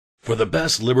For the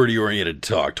best liberty-oriented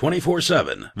talk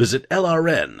 24/7, visit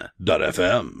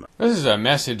LRN.FM. This is a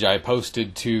message I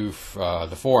posted to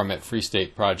the forum at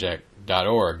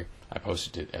freestateproject.org. I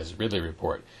posted it as a Ridley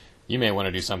Report. You may want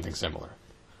to do something similar.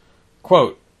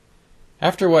 Quote,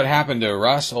 after what happened to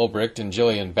Russ Ulbricht and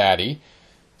Gillian Batty,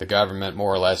 the government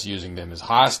more or less using them as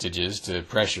hostages to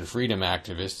pressure freedom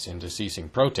activists into ceasing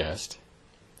protest,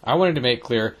 I wanted to make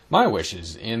clear my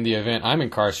wishes in the event I'm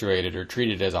incarcerated or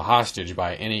treated as a hostage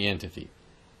by any entity.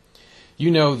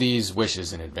 You know these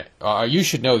wishes in advance. You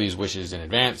should know these wishes in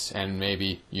advance, and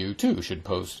maybe you too should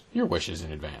post your wishes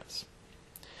in advance.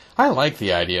 I like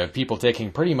the idea of people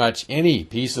taking pretty much any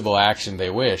peaceable action they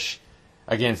wish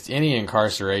against any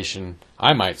incarceration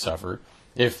I might suffer.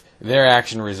 If their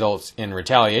action results in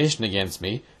retaliation against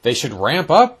me, they should ramp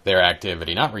up their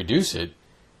activity, not reduce it.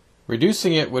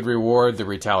 Reducing it would reward the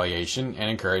retaliation and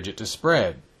encourage it to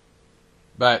spread.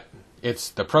 But it's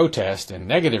the protest and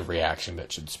negative reaction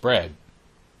that should spread.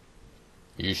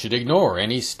 You should ignore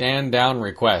any stand-down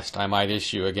request I might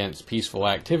issue against peaceful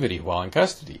activity while in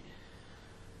custody.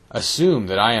 Assume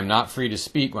that I am not free to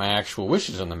speak my actual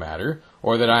wishes on the matter,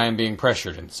 or that I am being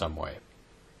pressured in some way.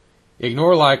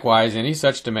 Ignore likewise any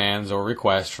such demands or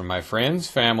requests from my friends,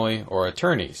 family, or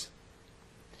attorneys.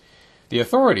 The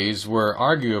authorities were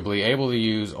arguably able to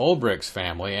use Ulbricht's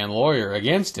family and lawyer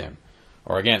against him,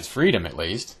 or against freedom at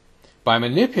least, by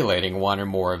manipulating one or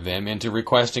more of them into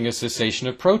requesting a cessation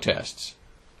of protests.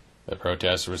 The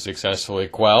protests were successfully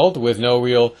quelled with no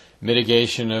real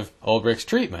mitigation of Ulbricht's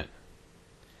treatment.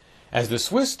 As the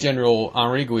Swiss General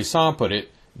Henri Guisan put it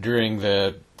during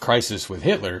the crisis with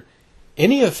Hitler,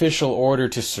 any official order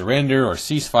to surrender or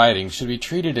cease fighting should be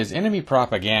treated as enemy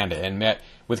propaganda and met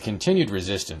with continued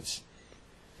resistance.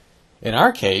 In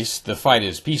our case, the fight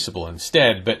is peaceable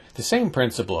instead, but the same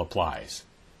principle applies.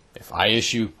 If I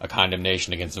issue a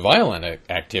condemnation against violent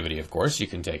activity, of course, you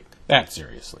can take that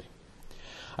seriously.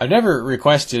 I've never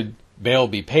requested bail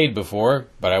be paid before,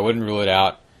 but I wouldn't rule it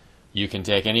out. You can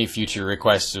take any future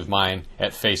requests of mine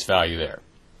at face value there.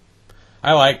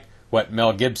 I like what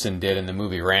Mel Gibson did in the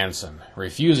movie Ransom,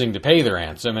 refusing to pay the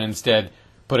ransom and instead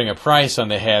putting a price on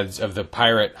the heads of the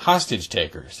pirate hostage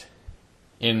takers.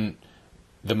 In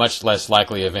the much less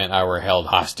likely event I were held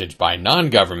hostage by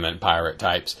non-government pirate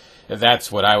types,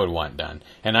 that's what I would want done,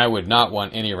 and I would not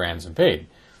want any ransom paid.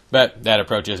 But that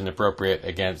approach isn't appropriate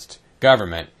against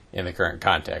government in the current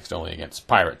context, only against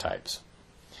pirate types.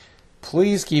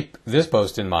 Please keep this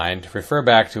post in mind, refer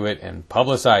back to it, and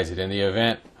publicize it in the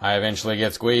event I eventually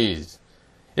get squeezed.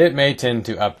 It may tend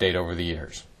to update over the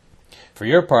years. For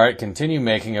your part, consider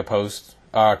making a post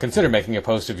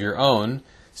of your own,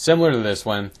 similar to this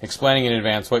one, explaining in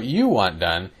advance what you want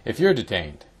done if you're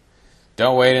detained.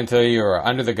 Don't wait until you are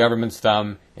under the government's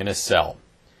thumb in a cell.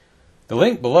 The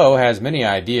link below has many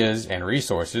ideas and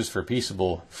resources for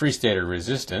peaceable Free Stater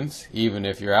resistance, even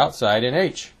if you're outside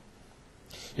NH.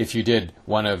 If you did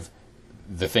one of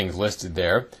the things listed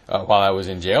there while I was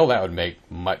in jail, that would make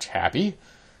much happy.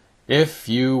 If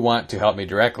you want to help me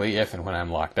directly, if and when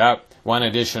I'm locked up, one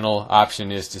additional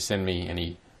option is to send me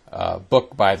any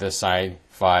book by the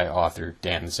sci-fi author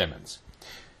Dan Simmons.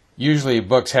 Usually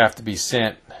books have to be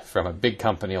sent from a big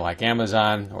company like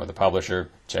Amazon or the publisher.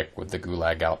 Check with the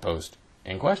Gulag Outpost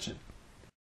in question.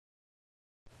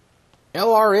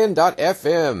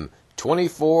 LRN.FM,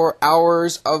 24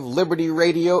 hours of Liberty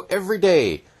Radio every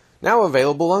day. Now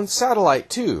available on satellite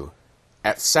too,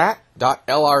 at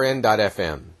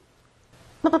sat.lrn.fm.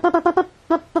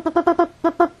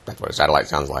 That's what a satellite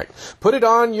sounds like. Put it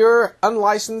on your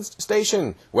unlicensed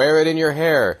station. Wear it in your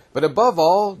hair. But above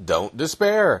all, don't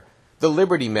despair. The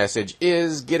Liberty message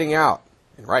is getting out.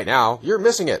 And right now, you're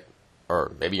missing it.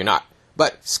 Or maybe you're not.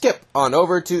 But skip on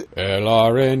over to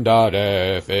LRN.FM.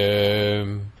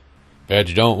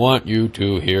 Feds don't want you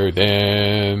to hear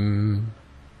them.